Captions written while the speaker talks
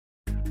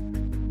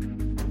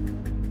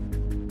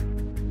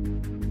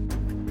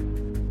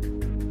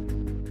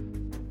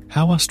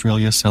how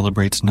Australia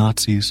celebrates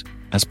Nazis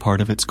as part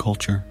of its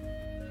culture.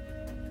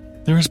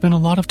 There has been a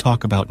lot of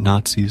talk about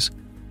Nazis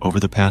over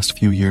the past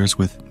few years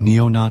with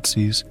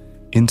neo-Nazis,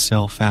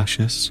 incel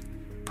fascists,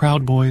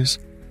 Proud Boys,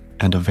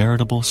 and a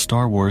veritable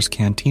Star Wars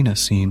cantina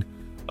scene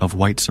of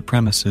white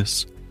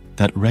supremacists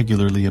that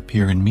regularly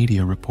appear in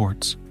media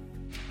reports.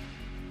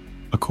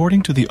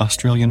 According to the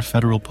Australian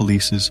Federal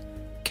Police's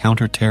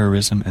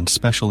Counter-Terrorism and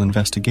Special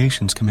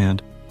Investigations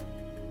Command,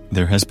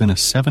 there has been a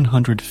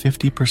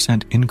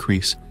 750%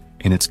 increase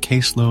in its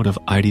caseload of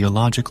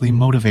ideologically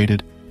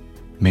motivated,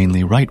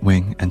 mainly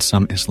right-wing and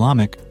some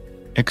Islamic,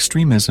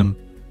 extremism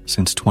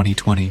since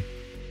 2020.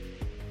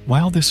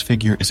 While this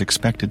figure is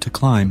expected to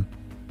climb,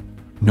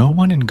 no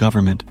one in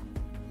government,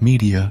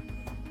 media,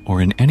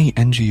 or in any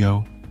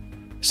NGO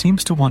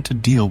seems to want to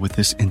deal with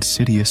this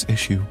insidious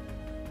issue.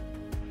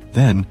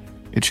 Then,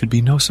 it should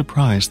be no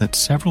surprise that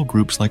several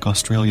groups like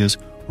Australia's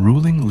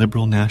ruling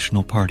Liberal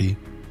National Party,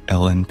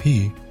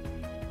 LNP,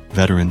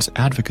 veterans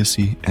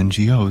advocacy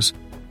NGOs,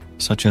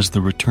 such as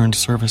the Returned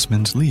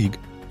Servicemen's League,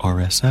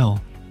 RSL,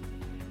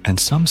 and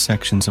some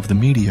sections of the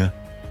media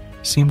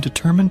seem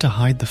determined to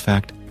hide the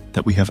fact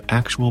that we have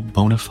actual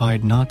bona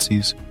fide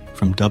Nazis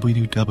from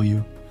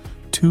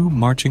WW2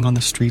 marching on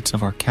the streets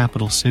of our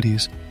capital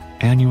cities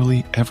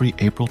annually every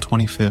April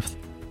 25th,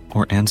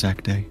 or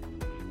Anzac Day.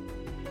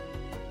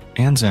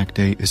 Anzac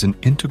Day is an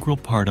integral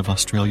part of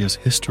Australia's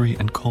history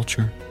and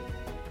culture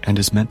and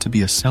is meant to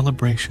be a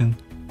celebration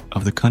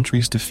of the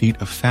country's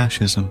defeat of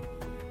fascism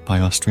by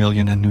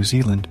Australia and New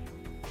Zealand,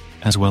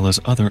 as well as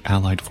other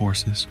Allied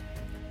forces.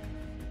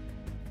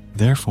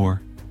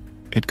 Therefore,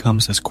 it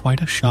comes as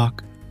quite a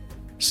shock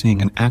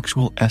seeing an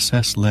actual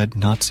SS-led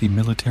Nazi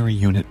military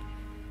unit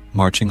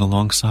marching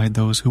alongside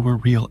those who were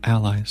real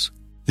allies.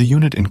 The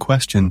unit in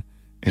question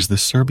is the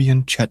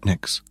Serbian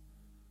Chetniks,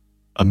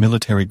 a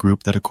military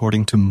group that,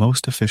 according to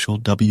most official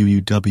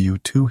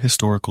WW2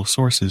 historical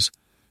sources,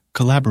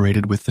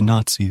 collaborated with the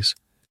Nazis,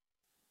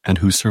 and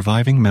whose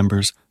surviving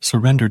members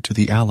surrendered to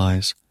the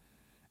Allies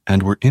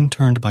and were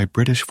interned by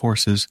British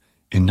forces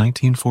in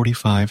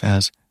 1945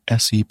 as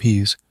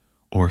SEPs,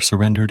 or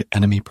Surrendered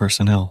Enemy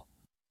Personnel.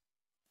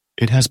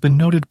 It has been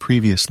noted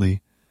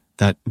previously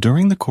that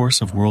during the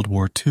course of World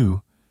War II,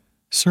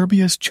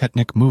 Serbia's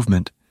Chetnik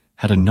movement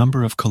had a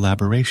number of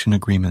collaboration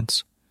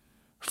agreements,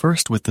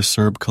 first with the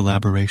Serb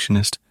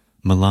collaborationist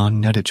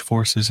Milan Nedic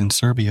forces in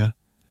Serbia,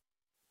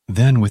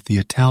 then with the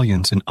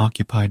Italians in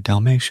occupied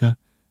Dalmatia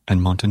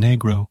and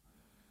Montenegro,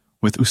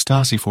 with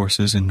Ustasi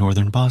forces in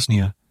northern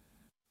Bosnia,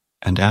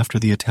 and after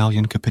the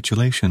Italian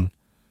capitulation,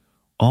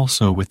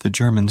 also with the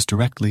Germans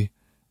directly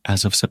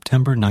as of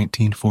September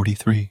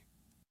 1943.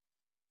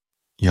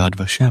 Yad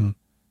Vashem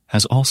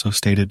has also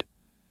stated,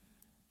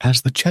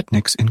 as the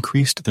Chetniks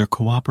increased their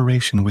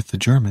cooperation with the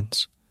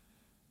Germans,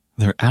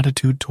 their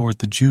attitude toward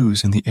the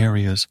Jews in the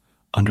areas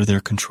under their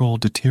control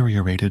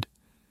deteriorated,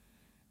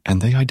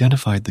 and they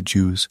identified the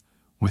Jews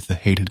with the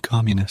hated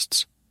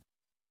communists.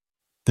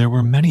 There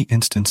were many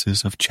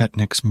instances of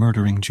Chetniks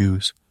murdering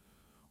Jews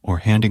or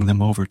handing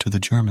them over to the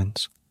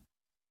Germans.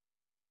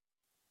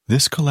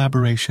 This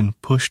collaboration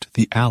pushed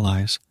the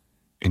Allies,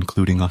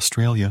 including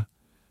Australia,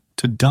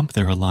 to dump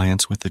their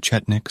alliance with the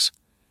Chetniks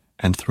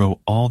and throw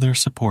all their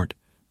support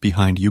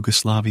behind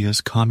Yugoslavia's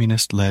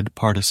communist-led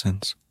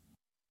partisans.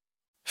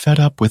 Fed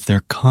up with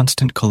their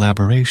constant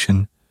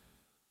collaboration,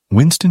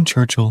 Winston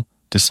Churchill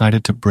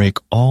decided to break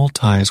all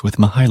ties with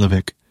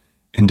Mihailovic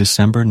in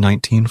December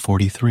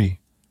 1943.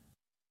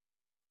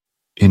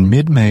 In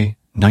mid-May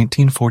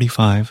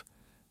 1945,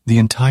 the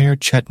entire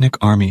Chetnik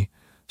army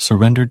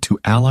surrendered to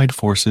Allied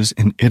forces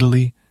in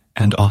Italy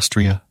and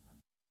Austria.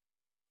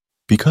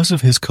 Because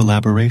of his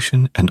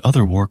collaboration and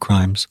other war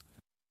crimes,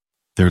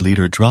 their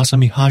leader Draza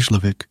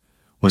Mihajlovic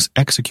was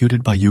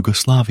executed by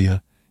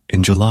Yugoslavia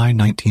in July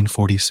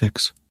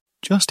 1946.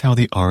 Just how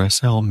the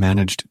RSL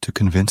managed to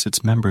convince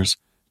its members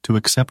to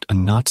accept a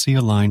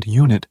Nazi-aligned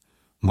unit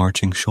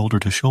marching shoulder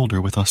to shoulder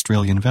with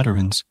Australian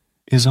veterans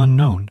is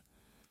unknown,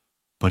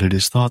 but it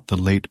is thought the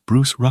late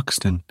Bruce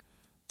Ruxton,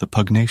 the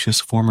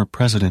pugnacious former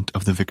president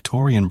of the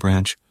Victorian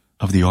branch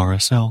of the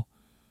RSL,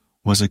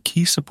 was a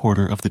key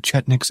supporter of the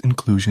Chetniks'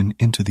 inclusion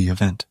into the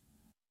event.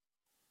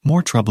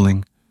 More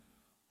troubling,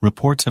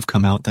 reports have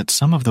come out that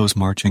some of those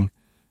marching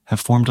have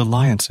formed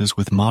alliances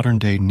with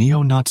modern-day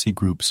neo-Nazi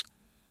groups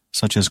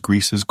such as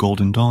Greece's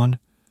Golden Dawn,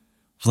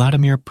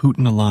 Vladimir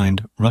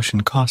Putin-aligned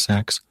Russian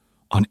Cossacks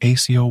on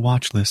ACO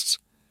watch lists,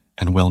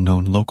 and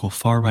well-known local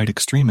far-right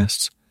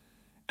extremists,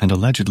 and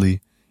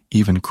allegedly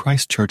even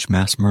Christchurch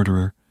mass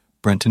murderer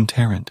Brenton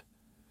Tarrant.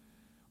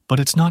 But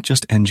it's not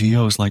just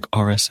NGOs like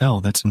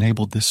RSL that's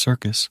enabled this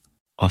circus.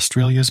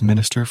 Australia's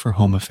Minister for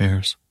Home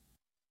Affairs,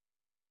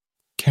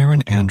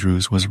 Karen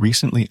Andrews, was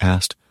recently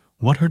asked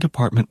what her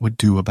department would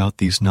do about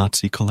these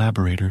Nazi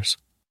collaborators.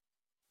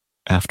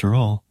 After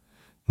all,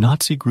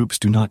 Nazi groups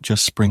do not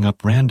just spring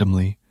up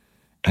randomly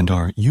and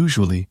are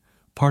usually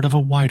part of a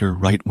wider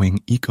right-wing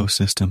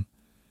ecosystem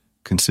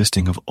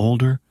consisting of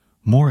older,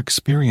 more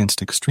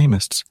experienced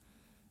extremists,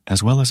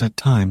 as well as at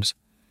times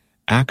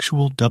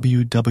actual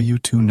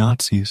WW2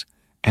 Nazis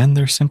and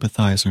their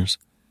sympathizers,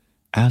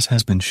 as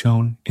has been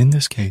shown in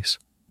this case.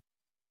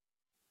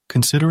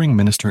 Considering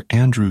Minister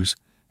Andrews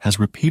has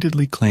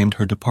repeatedly claimed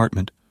her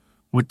department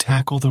would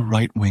tackle the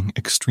right-wing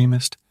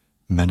extremist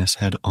menace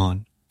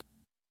head-on,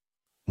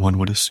 one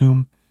would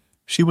assume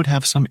she would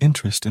have some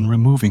interest in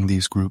removing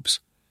these groups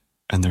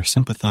and their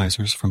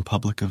sympathizers from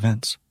public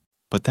events.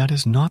 But that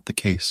is not the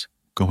case,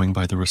 going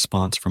by the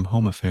response from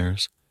Home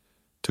Affairs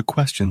to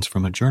questions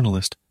from a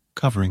journalist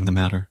covering the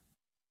matter.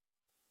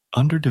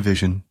 Under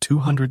Division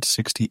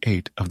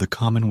 268 of the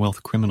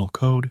Commonwealth Criminal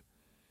Code,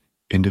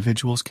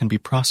 individuals can be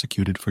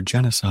prosecuted for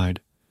genocide,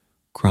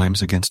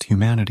 crimes against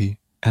humanity,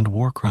 and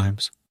war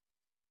crimes.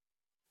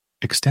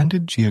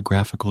 Extended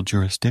geographical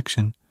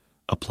jurisdiction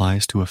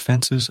applies to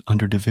offenses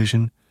under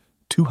Division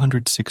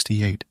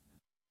 268,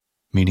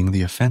 meaning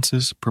the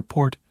offenses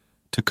purport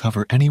to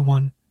cover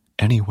anyone,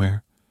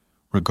 anywhere,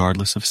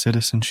 regardless of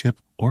citizenship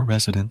or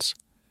residence,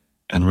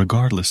 and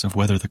regardless of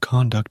whether the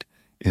conduct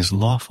is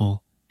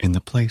lawful in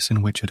the place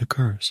in which it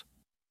occurs.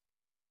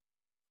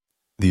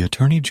 The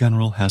Attorney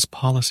General has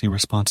policy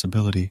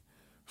responsibility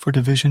for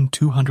Division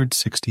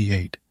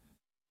 268,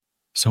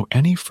 so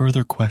any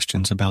further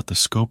questions about the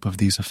scope of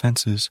these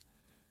offenses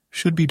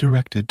should be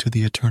directed to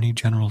the Attorney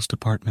General's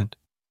Department.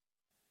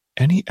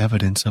 Any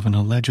evidence of an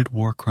alleged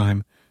war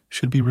crime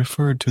should be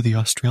referred to the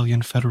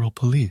Australian Federal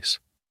Police.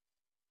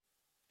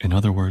 In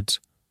other words,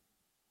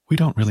 we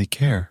don't really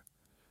care,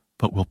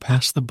 but we'll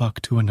pass the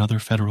buck to another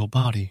federal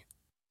body.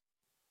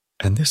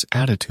 And this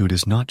attitude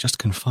is not just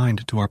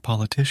confined to our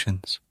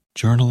politicians.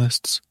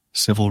 Journalists,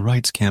 civil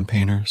rights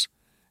campaigners,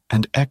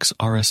 and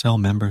ex-RSL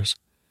members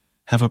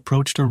have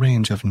approached a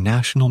range of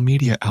national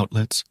media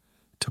outlets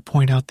to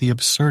point out the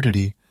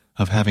absurdity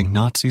of having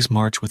Nazis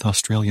march with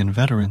Australian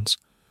veterans,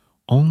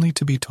 only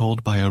to be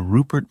told by a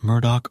Rupert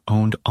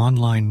Murdoch-owned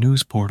online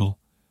news portal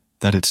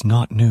that it's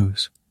not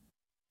news.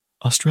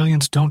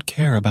 Australians don't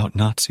care about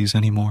Nazis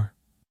anymore.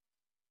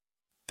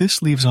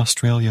 This leaves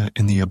Australia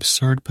in the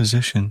absurd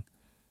position,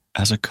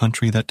 as a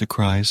country that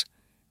decries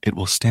it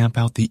will stamp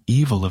out the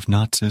evil of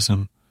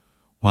Nazism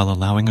while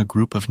allowing a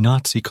group of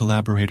Nazi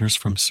collaborators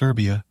from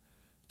Serbia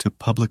to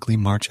publicly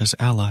march as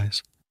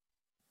allies,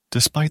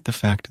 despite the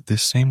fact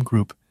this same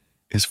group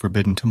is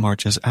forbidden to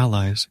march as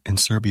allies in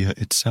Serbia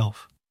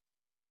itself.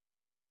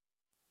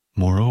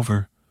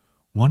 Moreover,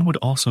 one would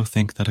also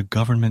think that a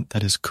government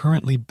that is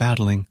currently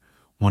battling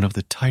one of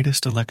the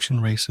tightest election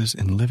races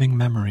in living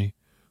memory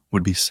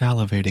would be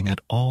salivating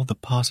at all the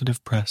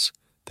positive press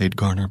they'd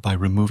garner by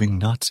removing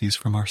Nazis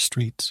from our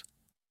streets.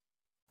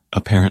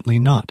 Apparently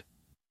not.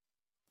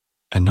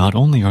 And not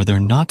only are there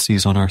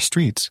Nazis on our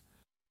streets,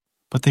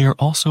 but they are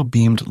also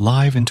beamed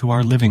live into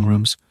our living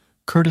rooms,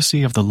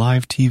 courtesy of the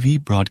live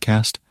TV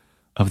broadcast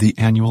of the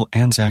annual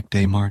Anzac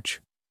Day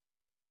March.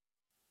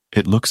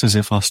 It looks as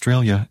if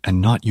Australia,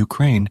 and not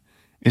Ukraine,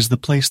 is the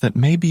place that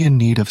may be in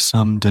need of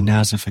some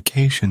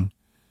denazification,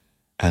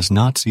 as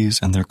Nazis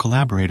and their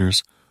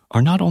collaborators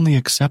are not only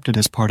accepted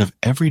as part of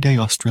everyday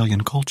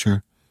Australian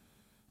culture,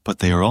 but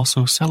they are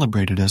also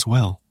celebrated as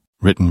well.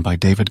 Written by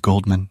David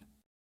Goldman